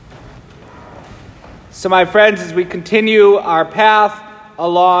So my friends, as we continue our path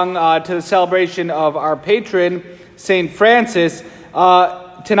along to the celebration of our patron, St. Francis,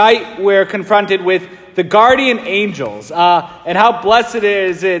 tonight we're confronted with the guardian angels. And how blessed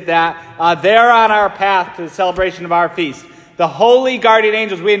is it that they're on our path to the celebration of our feast. The holy guardian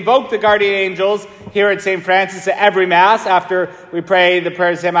angels. We invoke the guardian angels here at St. Francis at every Mass after we pray the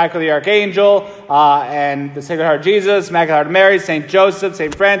prayers of St. Michael the Archangel and the Sacred Heart of Jesus, Immaculate Heart of Mary, St. Joseph,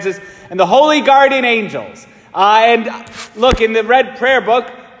 St. Francis, and the holy guardian angels. And look, in the red prayer book,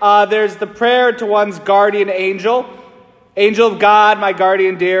 there's the prayer to one's guardian angel. Angel of God, my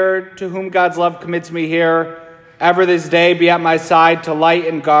guardian dear, to whom God's love commits me here, ever this day be at my side to light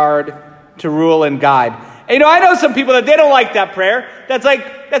and guard, to rule and guide. And, I know some people that they don't like that prayer.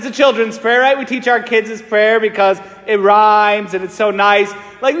 That's a children's prayer, right? We teach our kids this prayer because it rhymes and it's so nice.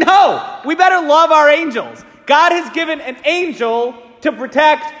 No, we better love our angels. God has given an angel to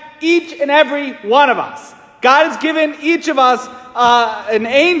protect each and every one of us. God has given each of us an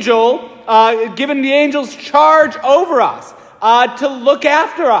angel, given the angels charge over us, to look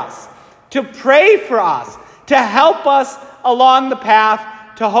after us, to pray for us, to help us along the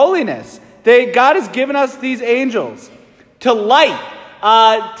path to holiness. God has given us these angels to light.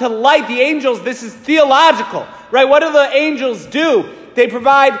 The angels, this is theological, right? What do the angels do? They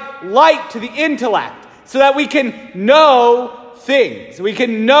provide light to the intellect so that we can know things. We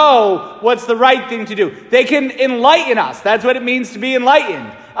can know what's the right thing to do. They can enlighten us. That's what it means to be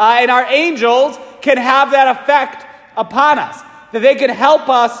enlightened. And our angels can have that effect upon us, that they can help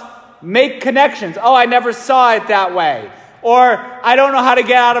us make connections. Oh, I never saw it that way. Or, I don't know how to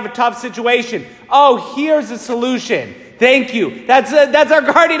get out of a tough situation. Oh, here's a solution. Thank you. That's our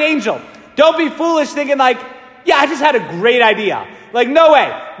guardian angel. Don't be foolish thinking I just had a great idea. No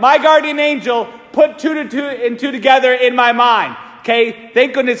way. My guardian angel put two and two together in my mind. Okay?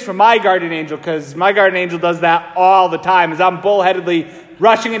 Thank goodness for my guardian angel, because my guardian angel does that all the time. As I'm bullheadedly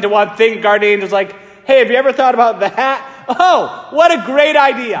rushing into one thing, guardian angel's like, hey, have you ever thought about that? Oh, what a great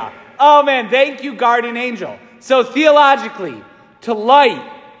idea. Oh man, thank you, guardian angel. So theologically, to light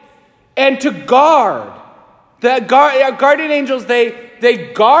and to guard. Guardian angels,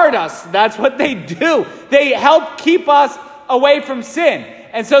 they guard us. That's what they do. They help keep us away from sin.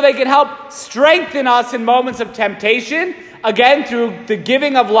 And so they can help strengthen us in moments of temptation. Again, through the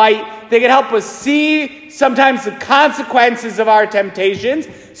giving of light, they can help us see sometimes the consequences of our temptations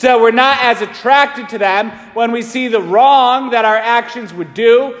so that we're not as attracted to them when we see the wrong that our actions would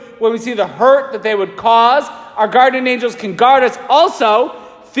do, when we see the hurt that they would cause. Our guardian angels can guard us also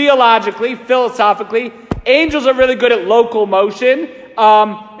theologically, philosophically. Angels are really good at local motion.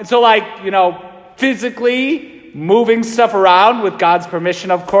 And so physically moving stuff around with God's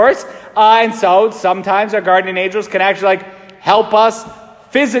permission, of course. And so sometimes our guardian angels can actually help us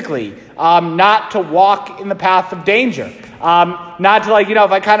physically, not to walk in the path of danger. Not to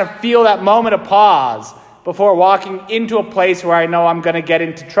if I kind of feel that moment of pause before walking into a place where I know I'm going to get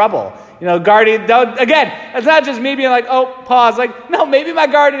into trouble. Guardian, again, it's not just me being pause. No, maybe my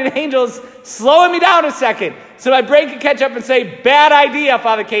guardian angel's slowing me down a second so my brain can catch up and say, bad idea,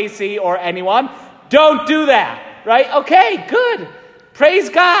 Father Casey or anyone. Don't do that, right? Okay, good. Praise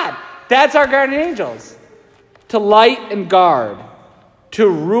God. That's our guardian angels. To light and guard, to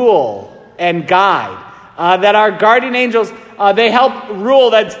rule and guide. That our guardian angels, they help rule,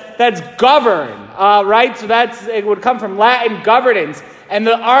 that's govern, right? So it would come from Latin governance. And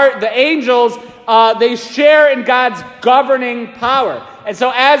the angels, they share in God's governing power. And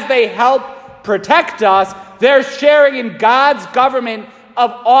so as they help protect us, they're sharing in God's government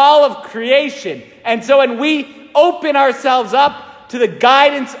of all of creation. And so when we open ourselves up to the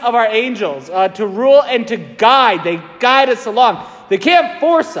guidance of our angels, to rule and to guide, they guide us along. They can't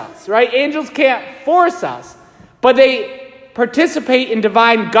force us, right? Angels can't force us, but they participate in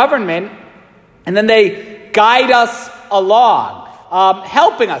divine government, and then they guide us along,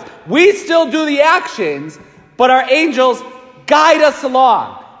 helping us. We still do the actions, but our angels guide us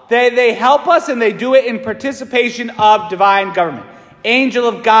along. They help us, and they do it in participation of divine government. Angel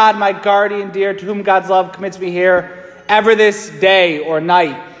of God, my guardian dear, to whom God's love commits me here, ever this day or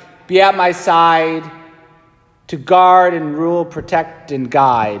night, be at my side, to guard and rule, protect and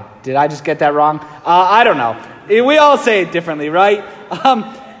guide. Did I just get that wrong? I don't know. We all say it differently, right?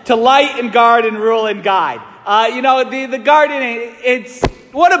 To light and guard and rule and guide. The guardian, it's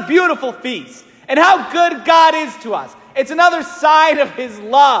what a beautiful feast. And how good God is to us. It's another sign of his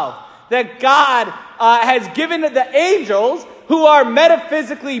love that God has given the angels, who are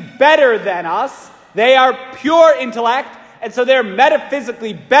metaphysically better than us. They are pure intellect, and so they're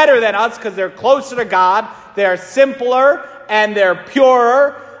metaphysically better than us because they're closer to God. They're simpler and they're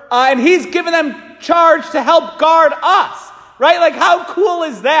purer. and he's given them charge to help guard us, right? Like, how cool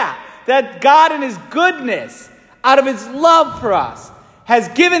is that? That God in his goodness, out of his love for us, has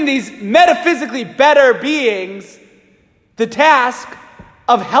given these metaphysically better beings the task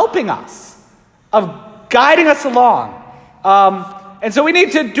of helping us, of guiding us along. And so we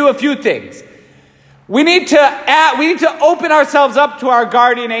need to do a few things. We need to open ourselves up to our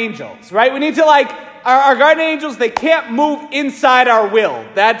guardian angels, right? We need to, our guardian angels, they can't move inside our will.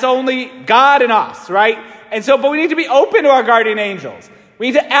 That's only God and us, right? But we need to be open to our guardian angels. We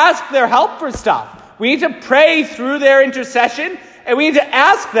need to ask their help for stuff. We need to pray through their intercession, and we need to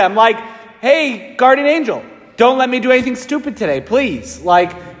ask them, hey, guardian angel, don't let me do anything stupid today, please.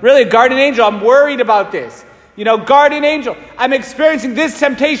 Really, guardian angel, I'm worried about this. Guardian angel, I'm experiencing this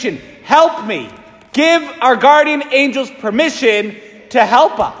temptation. Help me. Give our guardian angels permission to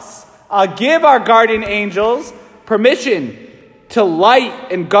help us. Give our guardian angels permission to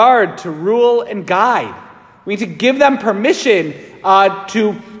light and guard, to rule and guide. We need to give them permission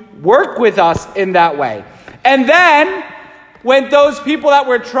to work with us in that way. And then, when those people that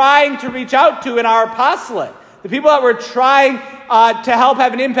we're trying to reach out to in our apostolate, the people that we're trying to help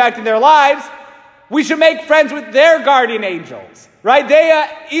have an impact in their lives, we should make friends with their guardian angels, right?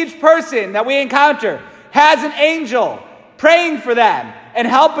 Each person that we encounter has an angel praying for them and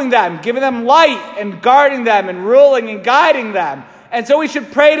helping them, giving them light and guarding them and ruling and guiding them. And so we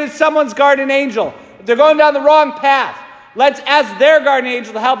should pray to someone's guardian angel. If they're going down the wrong path, let's ask their guardian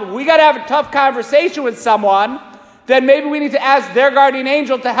angel to help them. We got to have a tough conversation with someone, then maybe we need to ask their guardian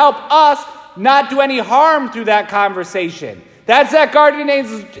angel to help us not do any harm through that conversation. That's that guardian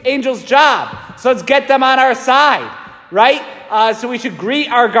angel's job. So let's get them on our side, right? So we should greet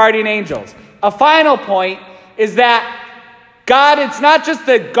our guardian angels. A final point is that God, it's not just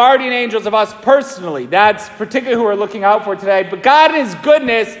the guardian angels of us personally. That's particularly who we're looking out for today. But God in his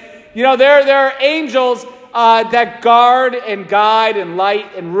goodness, there are angels that guard and guide and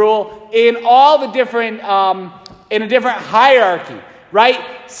light and rule in all the different, in a different hierarchy,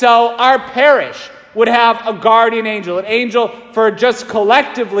 right? So our parish would have a guardian angel, an angel for just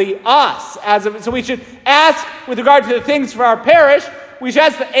collectively us. So we should ask, with regard to the things for our parish, we should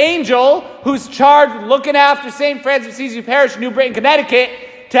ask the angel who's charged with looking after St. Francis of Assisi Parish in New Britain, Connecticut,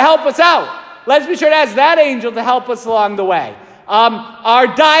 to help us out. Let's be sure to ask that angel to help us along the way.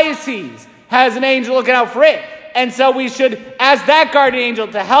 Our diocese has an angel looking out for it. And so we should ask that guardian angel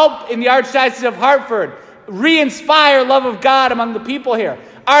to help in the Archdiocese of Hartford, re-inspire love of God among the people here.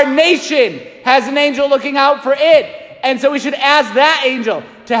 Our nation has an angel looking out for it. And so we should ask that angel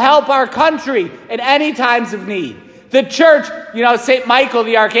to help our country in any times of need. The church, St. Michael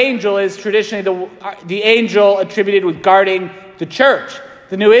the Archangel is traditionally the angel attributed with guarding the church,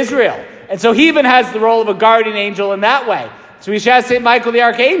 the New Israel. And so he even has the role of a guardian angel in that way. So we should ask St. Michael the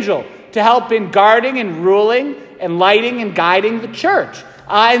Archangel to help in guarding and ruling and lighting and guiding the church.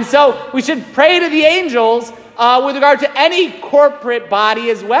 And so we should pray to the angels with regard to any corporate body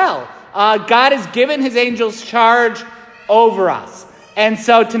as well. God has given his angels charge over us. And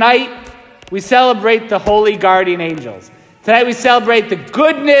so tonight we celebrate the holy guardian angels. Tonight we celebrate the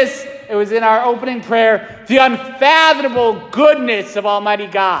goodness, it was in our opening prayer, the unfathomable goodness of Almighty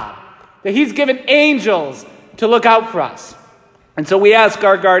God, that he's given angels to look out for us. And so we ask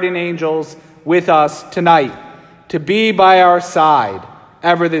our guardian angels with us tonight to be by our side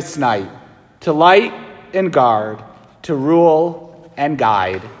ever this night, to light and guard, to rule and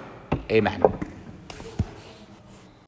guide. Amen.